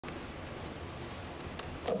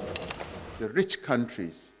the rich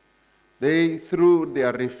countries, they, through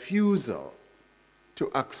their refusal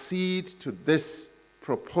to accede to this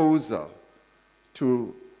proposal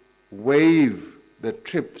to waive the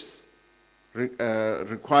TRIPS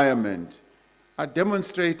requirement, are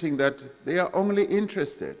demonstrating that they are only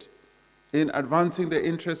interested in advancing the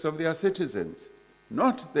interests of their citizens,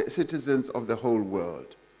 not the citizens of the whole world.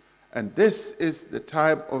 And this is the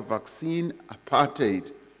type of vaccine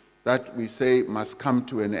apartheid that we say must come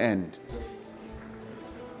to an end.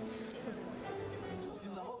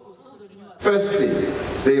 Firstly,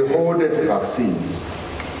 they hoarded vaccines.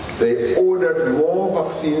 They ordered more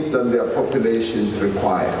vaccines than their populations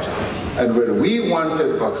required. And when we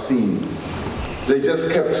wanted vaccines, they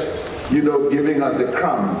just kept, giving us the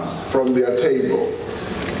crumbs from their table.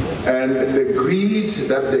 And the greed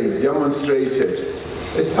that they demonstrated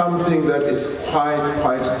is something that is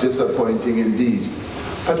quite disappointing indeed,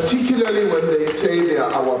 particularly when they say they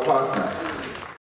are our partners.